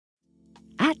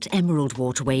At Emerald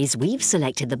Waterways, we've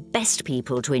selected the best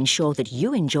people to ensure that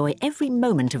you enjoy every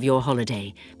moment of your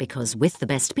holiday, because with the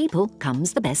best people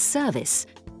comes the best service.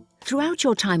 Throughout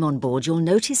your time on board, you'll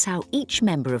notice how each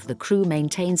member of the crew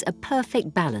maintains a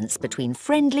perfect balance between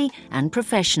friendly and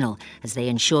professional, as they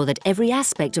ensure that every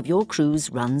aspect of your cruise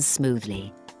runs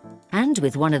smoothly. And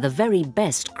with one of the very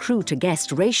best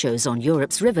crew-to-guest ratios on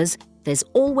Europe's rivers, there's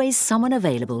always someone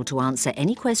available to answer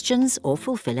any questions or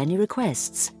fulfill any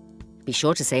requests. Be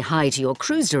sure to say hi to your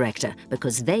cruise director,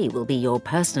 because they will be your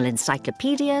personal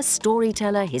encyclopedia,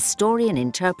 storyteller, historian,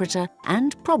 interpreter,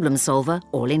 and problem solver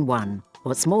all in one.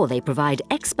 What's more, they provide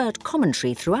expert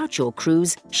commentary throughout your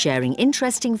cruise, sharing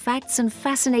interesting facts and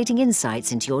fascinating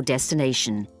insights into your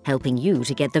destination, helping you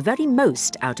to get the very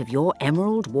most out of your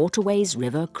Emerald Waterways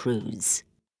River cruise.